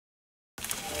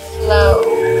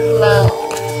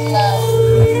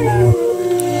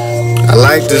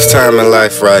like this time in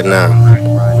life right now.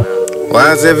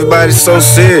 Why is everybody so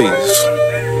serious?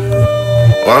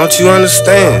 Why don't you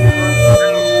understand?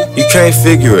 You can't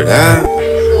figure it out.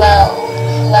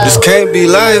 This can't be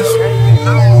life.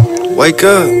 Wake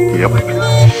up. Yep.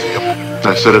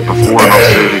 I said it before and I'll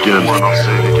say it again.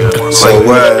 So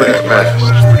what? Pretty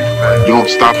fast. You don't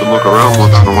stop and look around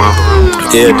once in a while.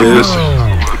 Yeah, dude.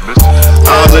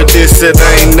 All of this, it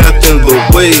ain't nothing but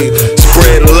weed.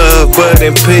 Spreading love, but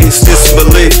in peace. This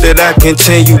belief that I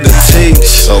continue to teach.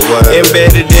 So what?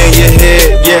 Embedded in your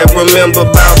head, yeah, remember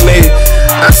about me.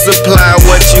 I supply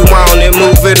what you want and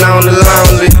move it on the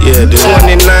lonely. Yeah, dude.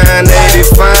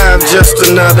 2985, just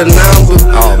another number.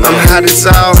 Oh, I'm hot as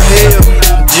all hell,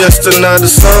 just another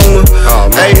summer.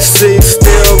 AC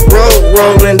still broke,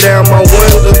 rolling down my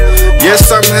window.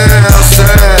 Yes, I'm high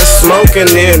outside,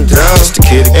 smoking indoors.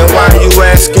 And why you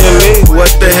asking me what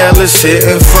the hell is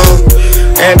hitting for?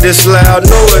 And this loud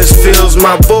noise fills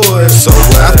my voice. So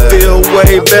I feel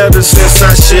way better since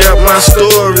I shared my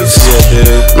stories.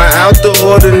 My out the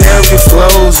ordinary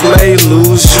flows may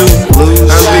lose you.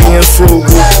 I'm being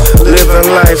frugal, living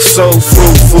life so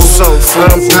fruitful.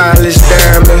 Unpolished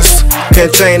diamonds,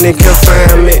 containing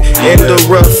confinement. In the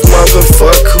rough,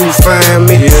 motherfucker who find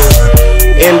me.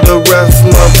 In the rough,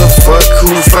 motherfucker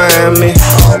who